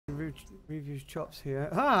review chops here.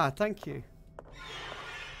 Ah, thank you.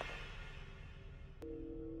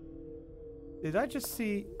 Did I just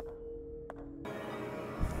see...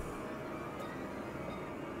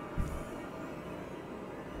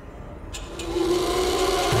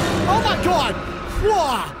 Oh my god!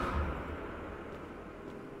 Whoa!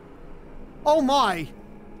 Oh my!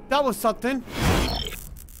 That was something.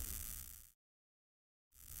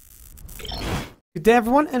 Good day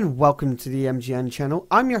everyone and welcome to the MGN channel.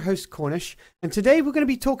 I'm your host Cornish and today we're going to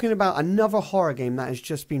be talking about another horror game that has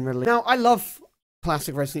just been released. Now I love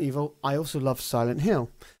classic Resident Evil, I also love Silent Hill.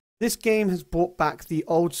 This game has brought back the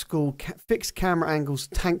old school fixed camera angles,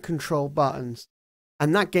 tank control buttons,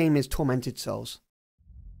 and that game is Tormented Souls.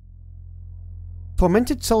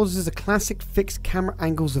 Tormented Souls is a classic fixed camera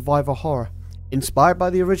angle survival horror, inspired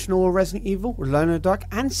by the original Resident Evil, Alone in the Dark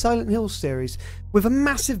and Silent Hill series, with a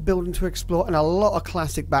massive building to explore and a lot of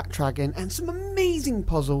classic backtracking and some amazing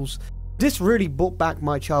puzzles. This really brought back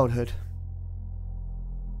my childhood.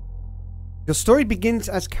 Your story begins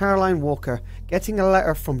as Caroline Walker getting a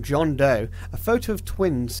letter from John Doe, a photo of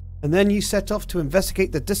twins, and then you set off to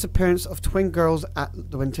investigate the disappearance of twin girls at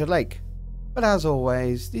the Winter Lake. But as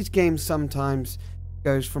always, these games sometimes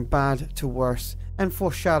goes from bad to worse and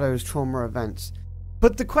foreshadows trauma events.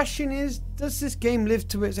 But the question is, does this game live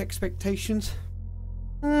to its expectations?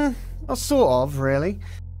 Well, sort of, really.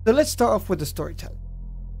 So let's start off with the storytelling.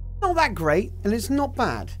 Not that great, and it's not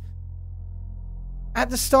bad. At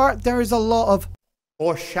the start, there is a lot of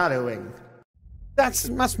foreshadowing.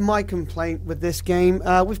 That's my complaint with this game.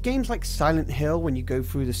 With games like Silent Hill, when you go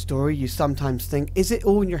through the story, you sometimes think, is it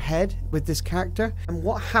all in your head with this character? And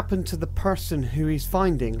what happened to the person who he's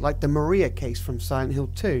finding? Like the Maria case from Silent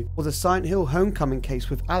Hill 2, or the Silent Hill Homecoming case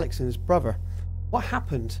with Alex and his brother. What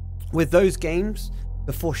happened? With those games,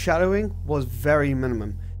 the foreshadowing was very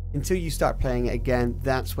minimum. Until you start playing it again,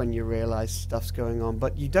 that's when you realize stuff's going on,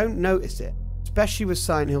 but you don't notice it. Especially with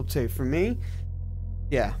Silent Hill 2. For me,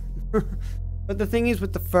 yeah. But the thing is,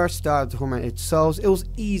 with the first start of Tormented Souls, it was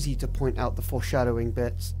easy to point out the foreshadowing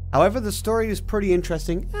bits. However, the story is pretty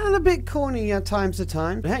interesting and a bit corny at times to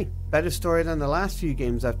time. But hey, better story than the last few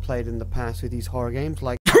games I've played in the past with these horror games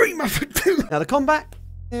like Now the combat,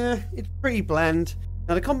 it's pretty bland.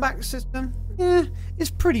 Now the combat system,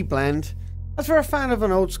 it's pretty bland. As for a fan of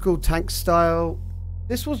an old school tank style,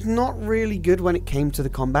 this was not really good when it came to the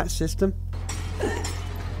combat system.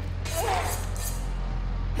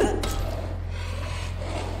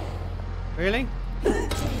 Really?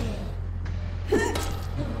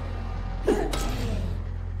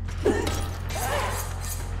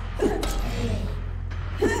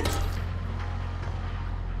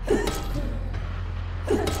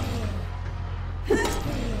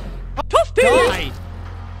 Die!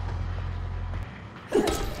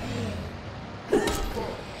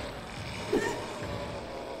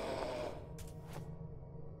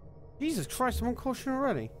 Jesus Christ, I'm on caution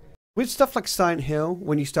already. With stuff like Silent Hill,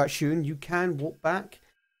 when you start shooting, you can walk back.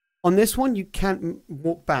 On this one, you can't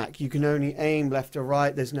walk back. You can only aim left or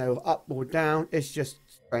right. There's no up or down. It's just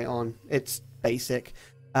straight on. It's basic.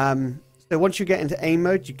 So once you get into aim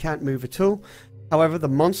mode, you can't move at all. However, the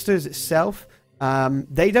monsters itself,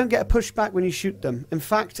 they don't get a pushback when you shoot them. In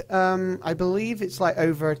fact, I believe it's like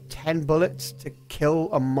over 10 bullets to kill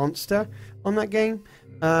a monster on that game.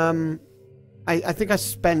 I think I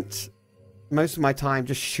spent most of my time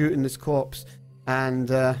just shooting this corpse,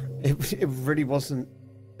 and it really wasn't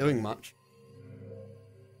doing much.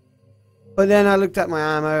 But then I looked at my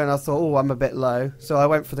ammo and I thought, oh, I'm a bit low, so I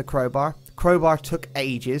went for the crowbar. The crowbar took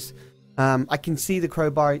ages. I can see the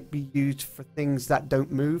crowbar be used for things that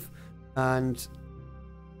don't move, and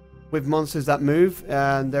with monsters that move,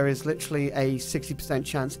 there is literally a 60%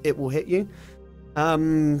 chance it will hit you.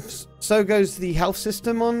 So goes the health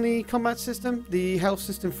system on the combat system. The health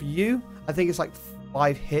system for you, I think it's like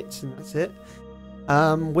 5 hits and that's it.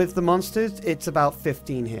 With the monsters, it's about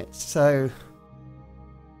 15 hits. So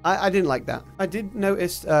I didn't like that. I did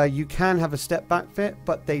notice you can have a step back fit,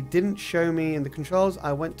 but they didn't show me in the controls.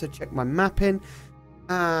 I went to check my mapping,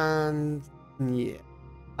 and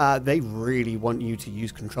yeah, they really want you to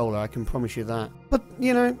use controller. I can promise you that. But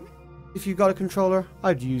you know, if you got a controller,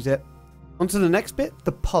 I'd use it. On to the next bit,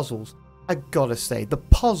 the puzzles. I gotta say, the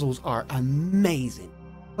puzzles are amazing.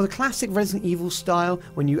 For the classic Resident Evil style,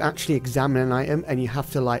 when you actually examine an item and you have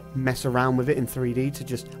to like mess around with it in 3D to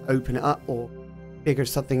just open it up or figure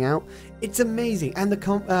something out, it's amazing. And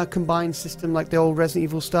the combined system, like the old Resident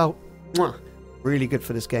Evil style, really good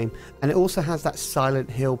for this game. And it also has that Silent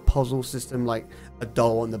Hill puzzle system, like a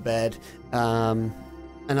doll on the bed, and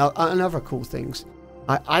other cool things.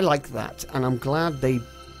 I like that, and I'm glad they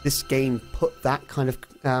this game put that kind of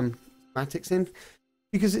thematics in,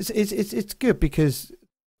 because it's good, because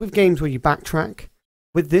with games where you backtrack,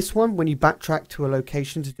 with this one, when you backtrack to a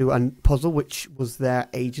location to do a puzzle which was there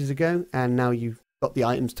ages ago, and now you've got the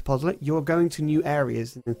items to puzzle it, you're going to new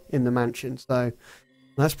areas in the mansion. So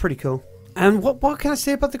that's pretty cool. And what can I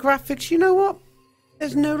say about the graphics? You know what?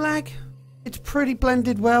 There's no lag. It's pretty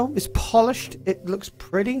blended well. It's polished. It looks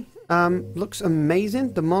pretty. Looks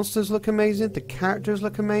amazing. The monsters look amazing. The characters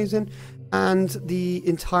look amazing. And the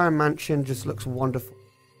entire mansion just looks wonderful.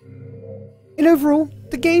 And overall,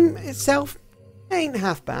 the game itself ain't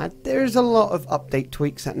half bad. There's a lot of update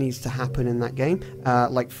tweaks that needs to happen in that game.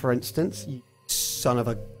 Like, for instance, you son of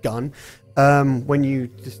a gun. When you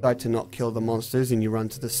decide to not kill the monsters and you run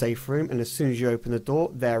to the safe room, and as soon as you open the door,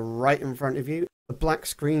 they're right in front of you. The black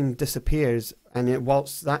screen disappears, and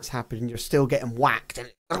whilst that's happening, you're still getting whacked.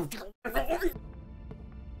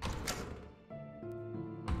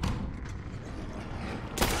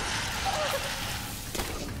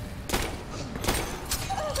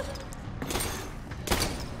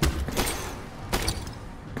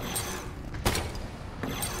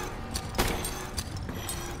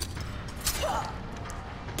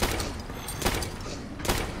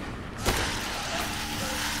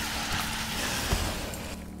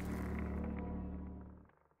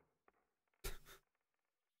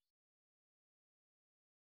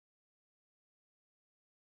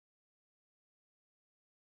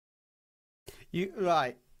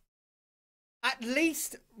 Right. At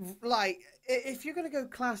least, like, if you're going to go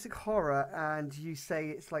classic horror and you say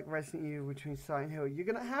it's like Resident Evil between Silent Hill, you're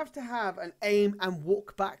going to have an aim and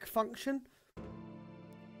walk back function.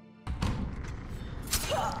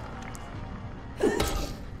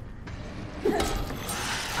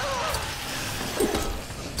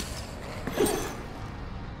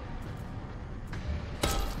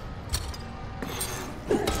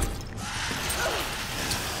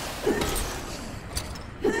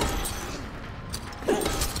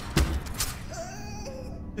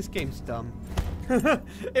 This game's dumb.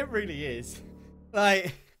 It really is.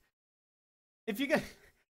 Like, if you're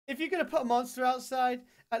gonna put a monster outside,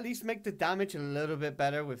 at least make the damage a little bit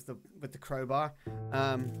better with the crowbar.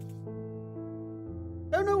 Don't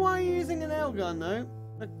know why you're using an nail gun though.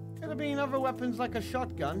 There could have been other weapons like a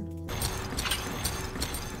shotgun.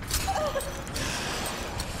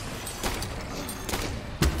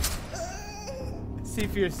 See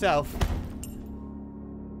for yourself.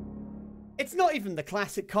 It's not even the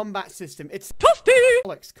classic combat system, it's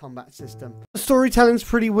Alex combat system. The storytelling's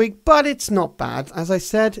pretty weak, but it's not bad. As I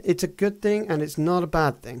said, it's a good thing and it's not a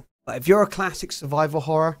bad thing. But if you're a classic survival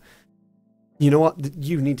horror, you know what?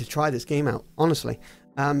 You need to try this game out, honestly.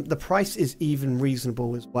 The price is even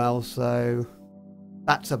reasonable as well, so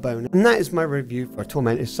that's a bonus. And that is my review for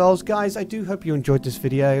Tormented Souls. Guys, I do hope you enjoyed this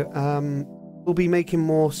video. We'll be making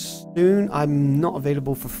more soon. I'm not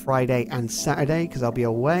available for Friday and Saturday because I'll be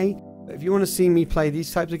away. If you want to see me play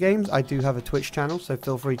these types of games, I do have a Twitch channel, so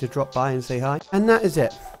feel free to drop by and say hi. And that is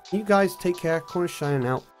it. You guys take care. Cornish signing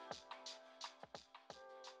out.